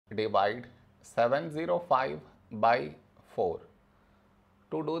divide 705 by 4.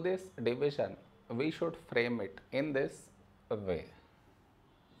 To do this division, we should frame it in this way.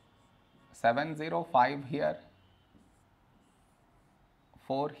 705 here,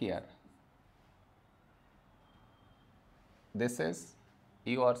 4 here. This is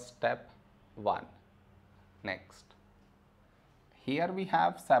your step 1. Next, here we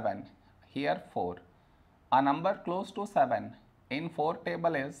have 7, here 4. A number close to 7 in 4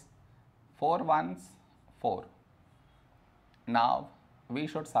 table is 4 ones 4. Now we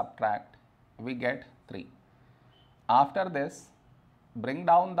should subtract, we get 3. After this, bring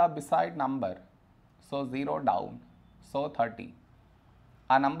down the beside number, so 0 down, so 30.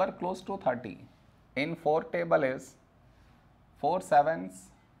 A number close to 30 in 4 table is 4 sevens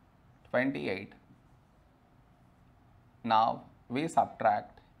 28. Now we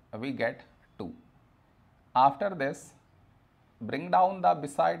subtract, we get 2. After this, bring down the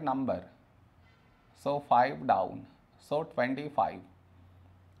beside number, so 5 down, so 25.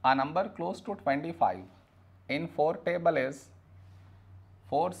 A number close to 25 in 4 table is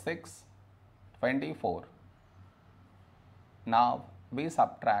 4 6 24. Now we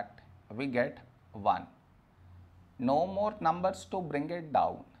subtract, we get 1. No more numbers to bring it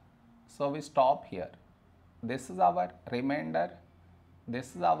down, so we stop here. This is our remainder,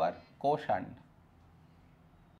 this is our quotient.